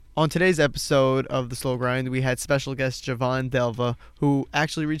On today's episode of The Slow Grind, we had special guest Javon Delva, who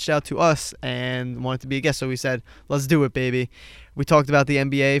actually reached out to us and wanted to be a guest. So we said, let's do it, baby. We talked about the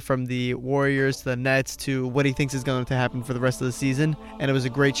NBA, from the Warriors to the Nets to what he thinks is going to happen for the rest of the season. And it was a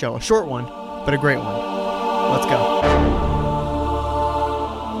great show. A short one, but a great one. Let's go.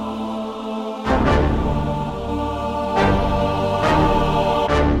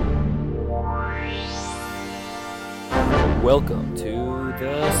 Welcome to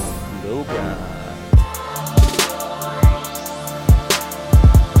the Slow Grind.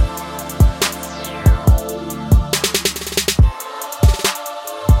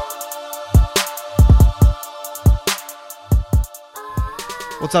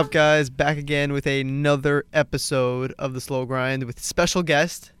 What's up, guys? Back again with another episode of The Slow Grind with special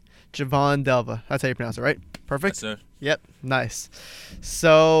guest Javon Delva. That's how you pronounce it, right? Perfect? Yes, sir. Yep, nice.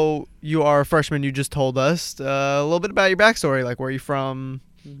 So you are a freshman. You just told us a little bit about your backstory, like where are you from,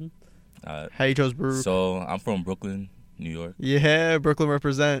 how you chose Baruch. So I'm from Brooklyn, New York. Yeah, Brooklyn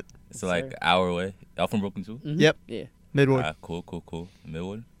represent. It's like an hour away. Y'all from Brooklyn too? Mm-hmm. Yep. Yeah. Midwood. Cool.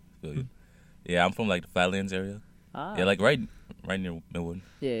 Midwood? Feel you. Yeah, I'm from like the Flatlands area. Ah. Yeah, like right near Midwood.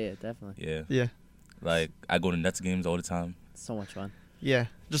 Yeah, definitely. Yeah. Yeah. Like I go to Nets games all the time. So much fun. Yeah,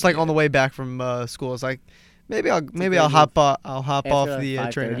 just like on the way back from school, it's like maybe I'll great hop move. off After the a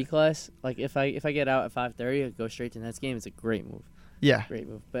 5:30 train. class, like if I get out at 5:30, I go straight to the Nets game. It's a great move. Yeah, Great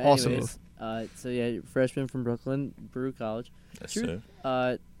move. But Awesome anyways, so yeah, you're freshman from Brooklyn, Baruch College. Yes, Sure.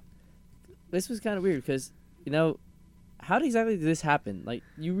 sir. This was kind of weird because, how exactly did this happen? Like,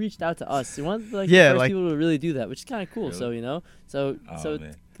 you reached out to us. You wanted the first people to really do that, which is kind of cool. Really? So,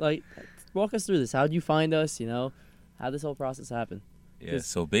 Man. like, walk us through this. How'd you find us? How'd this whole process happen? Yeah,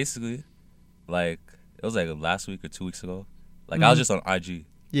 so basically, like, it was like last week or 2 weeks ago. Like, I was just on IG,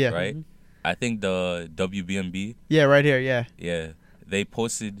 yeah, right? Mhm. I think the WBMB, yeah, right here, yeah. yeah, they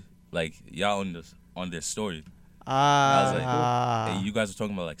posted, like, y'all on their story. I was like, Hey, you guys were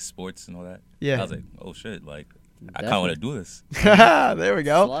talking about, like, sports and all that. yeah. I was like, oh, shit, like, I kind of want to do this. There we It's a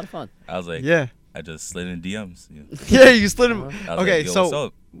go. lot of fun. I was like, Yeah, I just slid in DMs. You know? yeah. You slid him. Uh-huh. I was Okay, like, Yo, so what's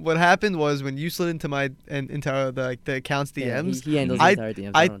up? what happened was when you slid into the account's Yeah, DMs. he handles the I- entire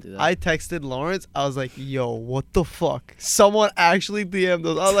DMs. I don't do that. I texted Lawrence. I was like, "Yo, what the fuck? Someone actually DM'd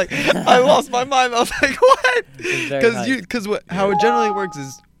us." I was like, I lost my mind. I was like, "What?" It's very hype. Because how it generally works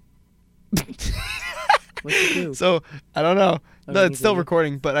is. What you do? So I don't know. No, Okay, it's still continue.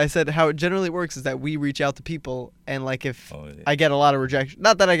 recording. But I said how it generally works is that we reach out to people, and like if Oh, yeah. I get a lot of rejection,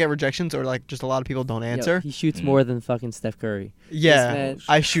 not that I get rejections or like just a lot of people don't Yo, answer. he shoots Mm. more than fucking Steph Curry. Yeah, man-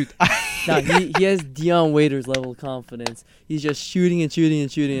 I shoot. Nah, he has Deion Waiters level confidence. He's just shooting and shooting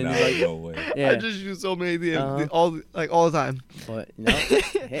and shooting, and Nah, he's like, no way. I yeah. just shoot so many DMs Uh-huh. all the time. But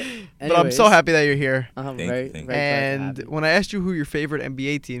hey, But I'm so happy that you're here. I'm Thank very, you, thank very glad to have And you. when I asked you who your favorite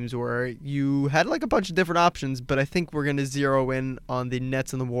NBA teams were, you had like a bunch of different options, but I think we're gonna zero in on the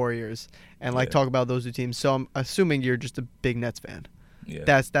Nets and the Warriors and like Yeah. talk about those two teams. So I'm assuming you're just a big Nets fan. Yeah.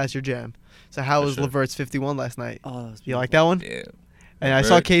 That's your jam. So how For was sure. Levert's 51 last night? Oh, that was You like that one? Yeah. And I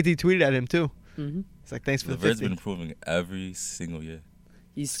saw Levert- KD tweeted at him too. Mm-hmm. He's like, "Thanks for the Levert's 50." been improving every single year.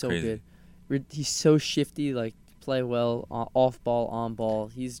 He's so crazy. good. He's so shifty. Like, play well, off ball, on ball.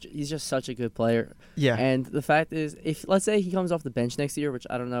 He's just such a good player. Yeah. And the fact is, if let's say he comes off the bench next year, which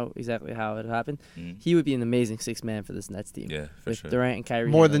I don't know exactly how it happened, he would be an amazing sixth man for this Nets team. Yeah, for with sure. Durant and Kyrie.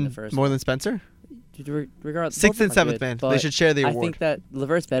 more handling than the first more one. than Spencer. Regardless, Sixth both and of them are seventh good, man. but They should share the I award. think that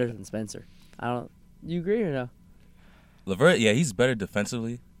Levert's better than Spencer. I don't. You agree or no? Levert, yeah, he's better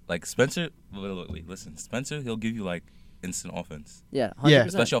defensively. Like Spencer, wait, listen. Spencer, he'll give you like instant offense. Yeah, 100%. Yeah,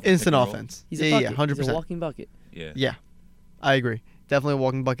 Especially off Instant pick and roll. offense. He's a Yeah, bucket. yeah, 100%. He's a walking bucket. Yeah. Yeah, I agree. Definitely a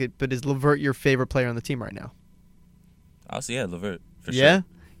walking bucket. But is Levert your favorite player on the team right now? I'll say Levert for Yeah, sure.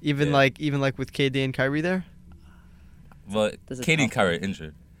 even Yeah. like with KD and Kyrie there. But That's a Katie and tough Kyrie one. are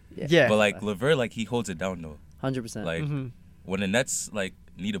injured. Yeah. But like Levert, like he holds it down though. 100%. Like Mhm. when the Nets like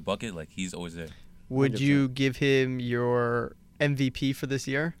need a bucket, like he's always there. Would 100%. you give him your MVP for this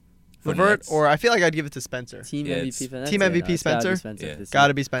year, For the Levert, Nets. or I feel like I'd give it to Spencer. Team Yeah, MVP it's- for the Nets? Team Yeah, MVP no, it's gotta be Spencer? Yeah. this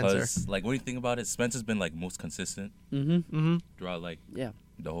Gotta be Spencer. Because like when you think about it, Spencer's been like most consistent Mm-hmm. Mm-hmm. throughout like Yeah.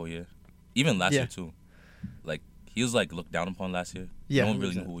 the whole year, even last Yeah. year too. Like he was like looked down upon last year. Yeah. No one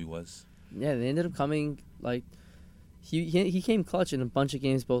really knew 100%. who he was. Yeah, they ended up coming like he came clutch in a bunch of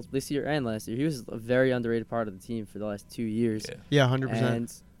games both this year and last year. He was a very underrated part of the team for the last 2 years. Yeah. Yeah,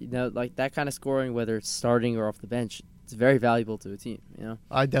 100%. And like that kind of scoring, whether it's starting or off the bench, it's very valuable to a team.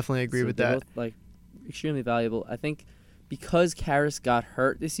 I definitely agree So with they're that. both, like extremely valuable. I think because Karras got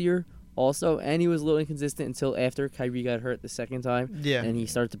hurt this year, also, and he was a little inconsistent until after Kyrie got hurt the second time, Yeah. and he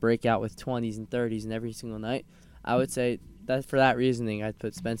started to break out with 20s and 30s and every single night. I would say for that reasoning, I'd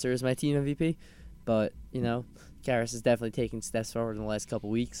put Spencer as my team MVP. But Karras has definitely taken steps forward in the last couple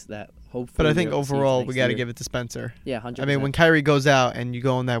weeks that hopefully. But I think overall we got to give it to Spencer. Yeah, 100%. I mean, when Kyrie goes out and you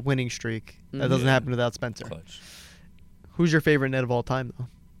go on that winning streak, that doesn't happen without Spencer. Clutch. Who's your favorite net of all time, though?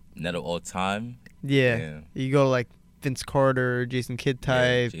 Net of all time? Yeah. You go like Vince Carter, Jason Kidd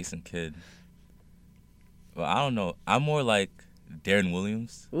type. Yeah, Jason Kidd. Well, I don't know. I'm more like Darren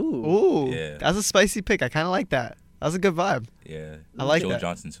Williams. Ooh. Yeah. That's a spicy pick. I kind of like that. That's a good vibe. Yeah. I like Joe that.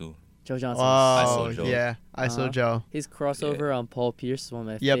 Johnson, too. Joe Johnson. Oh, Joe. yeah. I saw Joe. His crossover on Paul Pierce is one of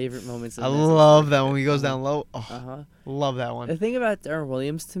my favorite moments. I love that when he goes down low. Oh, love that one. The thing about Darren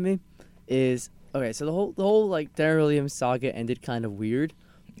Williams to me is, okay, so the whole like Darren Williams saga ended kind of weird,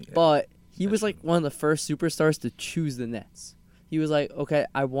 but he was like one of the first superstars to choose the Nets. He was like, okay,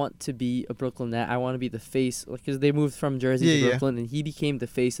 I want to be a Brooklyn Net. I want to be the face, because they moved from Jersey to Brooklyn, and he became the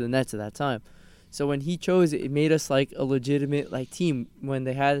face of the Nets at that time. So when he chose it, it made us like a legitimate like team. When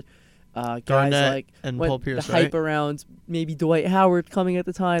they had guys Garnett like and Paul Pierce, the hype around maybe Dwight Howard coming at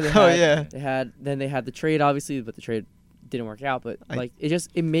the time. They had the trade obviously, but the trade didn't work out. But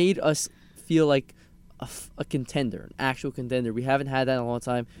it made us feel like a contender, an actual contender. We haven't had that in a long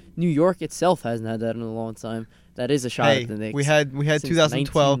time. New York itself hasn't had that in a long time. That is a shot at the Knicks. We had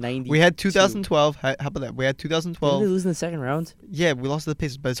 2012. We had 2012. How about that? We had 2012. Did they lose in the second round? Yeah, we lost to the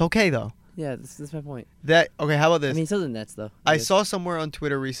Pacers, but it's okay though. Yeah, that's my point. Okay, how about this? I mean, so the Nets though. I saw somewhere on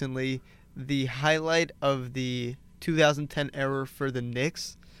Twitter recently the highlight of the 2010 era for the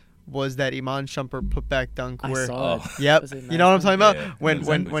Knicks was that Iman Shumpert putback dunk where. I saw it. Yep. You know what I'm talking about? Yeah,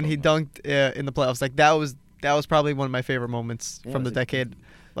 when he dunked in the playoffs, like that was probably one of my favorite moments from the decade.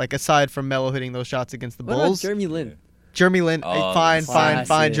 Like aside from Melo hitting those shots against the What Bulls. about Jeremy Lin? Jeremy Lin,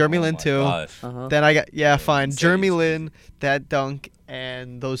 fine. Jeremy Lin too. Then I got fine. Jeremy Lin, that dunk,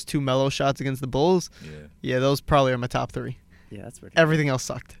 and those two Melo shots against the Bulls. Yeah, those probably are my top three. Yeah, that's pretty. Everything else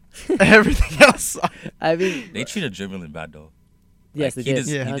sucked. Everything else sucked. I mean, they treated Jeremy Lin bad though. Yes, like, they did.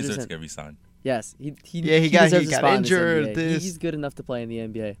 He deserves to get re-signed. Yes, he got injured. This. He's good enough to play in the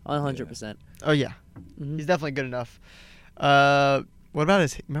NBA, 100%. Oh yeah, he's definitely good enough. What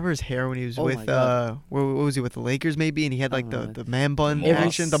about remember his hair when he was with what was he with the Lakers maybe, and he had like the man bun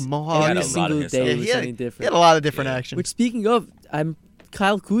action, the mohawk. Every single day was something different. He had a lot of different action. Which, speaking of, I'm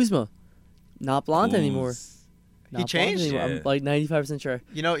Kyle Kuzma, not blonde anymore. He changed. Yeah. I'm like 95% sure.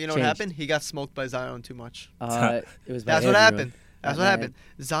 You know what happened? He got smoked by Zion too much. It was. That's what happened. That's what happened.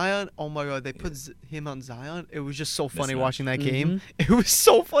 Zion, oh my God, they put him on Zion. It was just so funny watching that game. It was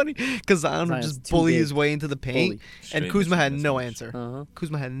so funny because Zion would just bully his way into the paint, and Kuzma had no answer.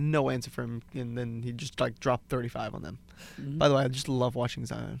 Kuzma had no answer for him, and then he just like dropped 35 on them. By the way, I just love watching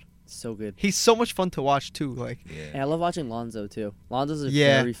Zion. So good. He's so much fun to watch too. Like, I love watching Lonzo too. Lonzo's a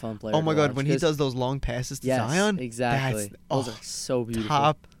very fun player. Oh my God, when he does those long passes to Zion, exactly. Those are so beautiful.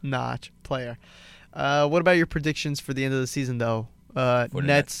 Top-notch player. What about your predictions for the end of the season, though?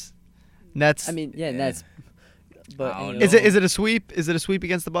 Nets. I mean, Nets. But is it a sweep? Is it a sweep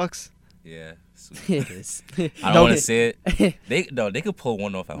against the Bucks? Yeah, it is. I don't want to say it. They could pull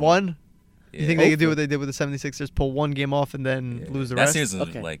one off at one. You think they could do what they did with the 76ers, pull one game off and then lose the rest? That series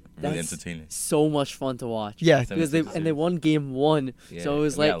was like really entertaining. So much fun to watch. Yeah, because they won game one, so it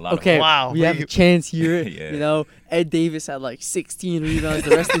was like, wow, we have a chance here. You know, Ed Davis had like 16 rebounds.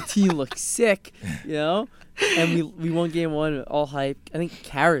 The rest of the team looked sick. You know, and we won game one, all hype. I think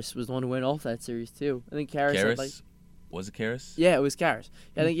Karras was the one who went off that series too. I think Karras had like. Was it Karras? Yeah, it was Karras.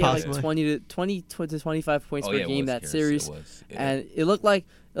 I think he had like 20 to 25 points per game that series, and it looked like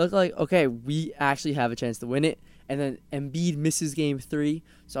okay, we actually have a chance to win it. And then Embiid misses game 3,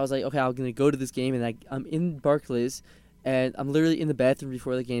 so I was like, okay, I'm gonna go to this game, and I'm in Barclays, and I'm literally in the bathroom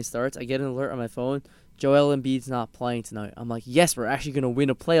before the game starts. I get an alert on my phone. Joel Embiid's not playing tonight. I'm like, yes, we're actually gonna win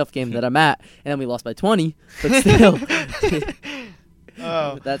a playoff game that I'm at, and then we lost by 20, but still.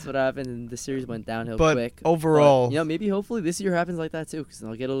 But that's what happened, and the series went downhill quick. Overall, but, maybe hopefully this year happens like that too, because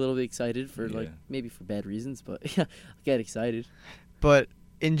I'll get a little bit excited for maybe for bad reasons, but I'll get excited. But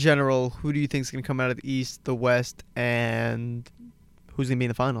in general, who do you think is going to come out of the East, the West, and who's going to be in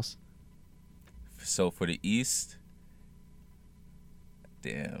the finals? So for the East,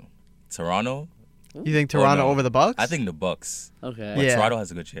 Toronto. You think Toronto over the Bucks? I think the Bucks. Okay. But Toronto has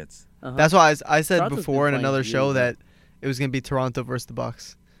a good chance. That's why I said Toronto's before in another show that it was going to be Toronto versus the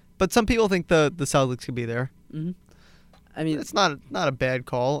Bucks. But some people think the Celtics could be there. I mean, it's not a bad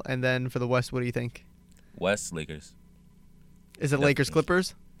call. And then for the West, what do you think? West, Lakers. Is it Lakers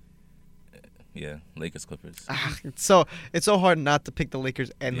Clippers? Yeah, Lakers Clippers. It's so hard not to pick the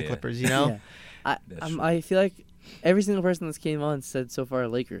Lakers and the Clippers, you know? I feel like every single person that's came on said so far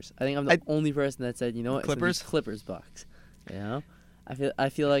Lakers. I think I'm the only person that said, you know what? Clippers? Clippers Bucks. You know, I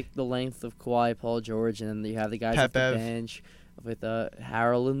feel like the length of Kawhi, Paul George, and then you have the guys off the bench with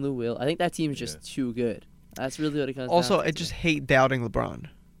Harrell and Lou Will. I think that team is just too good. That's really what it comes down to. Also, I just hate doubting LeBron.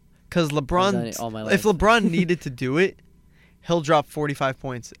 Because LeBron, if LeBron needed to do it, he'll drop 45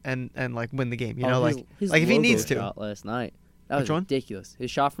 points and like win the game. You know, his if he needs to. Shot last night, that was ridiculous. His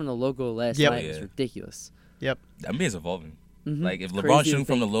shot from the logo last night was ridiculous. Yep. The NBA is evolving. Like if LeBron shooting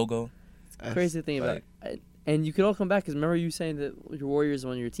from the logo, crazy thing about it. And you could all come back because remember you saying that your Warriors are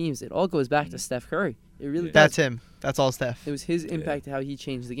one of your teams. It all goes back to Steph Curry. It really does. That's him. That's all Steph. It was his impact how he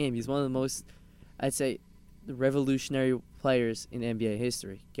changed the game. He's one of the most, I'd say, revolutionary players in NBA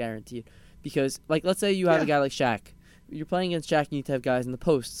history, guaranteed. Because, like, let's say you have a guy like Shaq. You're playing against Shaq, you need to have guys in the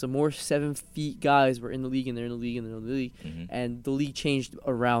post. So more 7 feet guys were in the league, and they're in the league, and they're in the league. Mm-hmm. And the league changed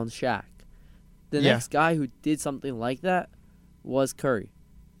around Shaq. The next guy who did something like that was Curry.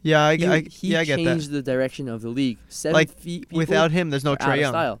 Yeah, I get that. He changed the direction of the league. 7 feet people without him, there's no Trae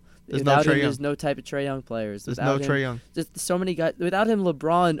Young. Without him, there's no type of Trae Young players. There's no Trae Young. Just so many guys. Without him,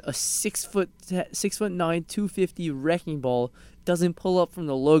 LeBron, a 6'9", 250 wrecking ball, doesn't pull up from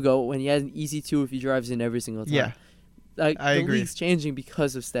the logo when he has an easy 2 if he drives in every single time. Yeah, I agree. The league's changing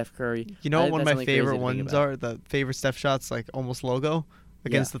because of Steph Curry. You know what one of my favorite ones are? The favorite Steph shots, like almost logo,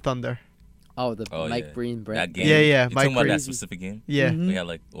 against the Thunder. Oh, Mike Breen that game. Yeah, Mike talking about that specific game? Yeah. Mm-hmm. We had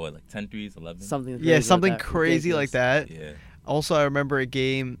like 10 threes, 11? Something crazy something crazy like that. Yeah. Also, I remember a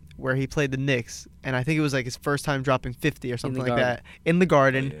game where he played the Knicks, and I think it was like his first time dropping 50 or something like that in the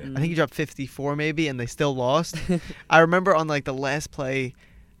Garden. Oh, yeah. I think he dropped 54 maybe, and they still lost. I remember on like the last play,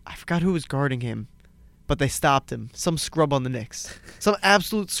 I forgot who was guarding him, but they stopped him. Some scrub on the Knicks. Some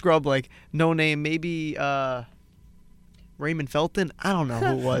absolute scrub, like no name, maybe Raymond Felton. I don't know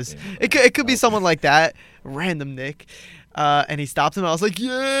who it was. It could be someone like that, random Nick. And he stopped him. I was like,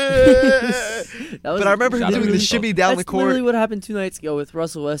 yeah! But I remember him doing the shimmy down the court. That's literally what happened 2 nights ago with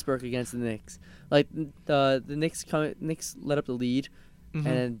Russell Westbrook against the Knicks. Like, the Knicks let up the lead,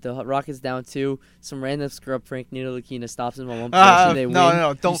 and the Rockets down 2. Some random scrub Frank Ntilikina stops him on one possession. They win.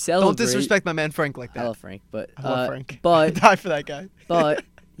 No. Don't disrespect my man Frank like that. I love Frank, but I love Frank. But die for that guy. But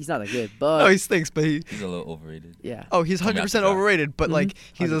he's not that good. But no, he stinks. But he's a little overrated. Yeah. Oh, he's 100% overrated. But like,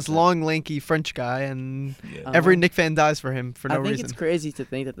 he's 100%. This long, lanky French guy, and every Knick fan dies for him for no reason. I think it's crazy to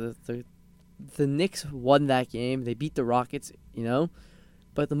think that the Knicks won that game. They beat the Rockets, you know.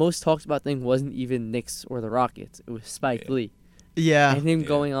 But the most talked about thing wasn't even Knicks or the Rockets. It was Spike Lee. Yeah. And him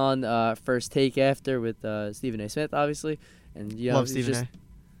going on First Take after with Stephen A. Smith, obviously. And love Stephen A.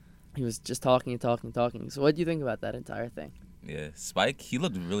 He was just talking. So what do you think about that entire thing? Yeah, Spike, he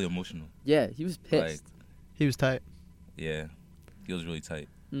looked really emotional. Yeah, he was pissed. He was tight. Yeah, he was really tight.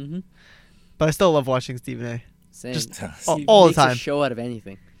 Mm-hmm. But I still love watching Stephen A. Same. Just all the time. Makes a show out of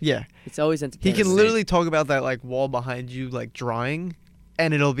anything. Yeah. It's always entertaining. He can literally talk about that like wall behind you, like drying,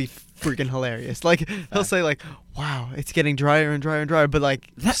 and it'll be freaking hilarious. Like he'll say like, "Wow, it's getting drier and drier and drier," but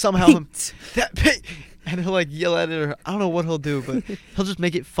like somehow that paint, and he'll like yell at it, or I don't know what he'll do, but he'll just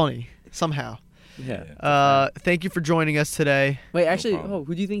make it funny somehow. Yeah. Thank you for joining us today. Wait, actually,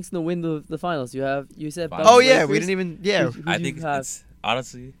 who do you think's gonna win the finals? You said. Oh yeah, we didn't even. Yeah. Who I think it's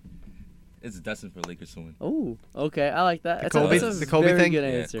honestly, it's destined for Lakers to win. Oh, okay, I like that. That's a Kobe very thing. Good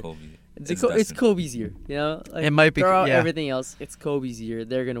answer. Yeah, Kobe. It's Kobe's year, you know. Like, it might be. Throw out everything else. It's Kobe's year.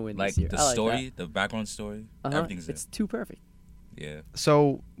 They're gonna win this year. The story, the background story, everything's there. It's too perfect. Yeah.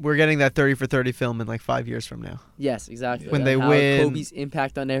 So we're getting that 30 for 30 film in like 5 years from now. Yes, exactly. When they win, Kobe's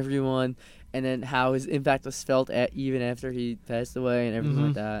impact on everyone, and then how his impact was felt even after he passed away and everything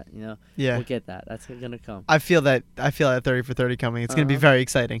like that. You know. Yeah. We'll get that. That's gonna come. I feel that 30 for 30 coming. It's gonna be very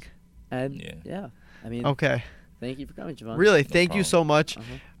exciting. And I mean. Okay. Thank you for coming, Javon. Really, thank you so much.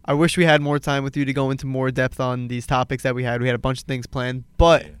 I wish we had more time with you to go into more depth on these topics that we had. We had a bunch of things planned,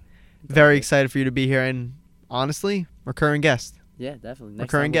 but very excited for you to be here. And honestly, recurring guest. Yeah, definitely.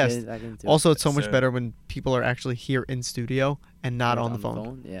 Recurring guest. Also, it's so much better when people are actually here in studio and not on the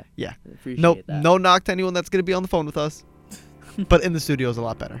phone. Yeah. No knock to anyone that's going to be on the phone with us, but in the studio is a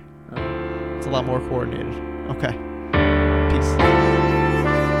lot better. It's a lot more coordinated. Okay. Peace.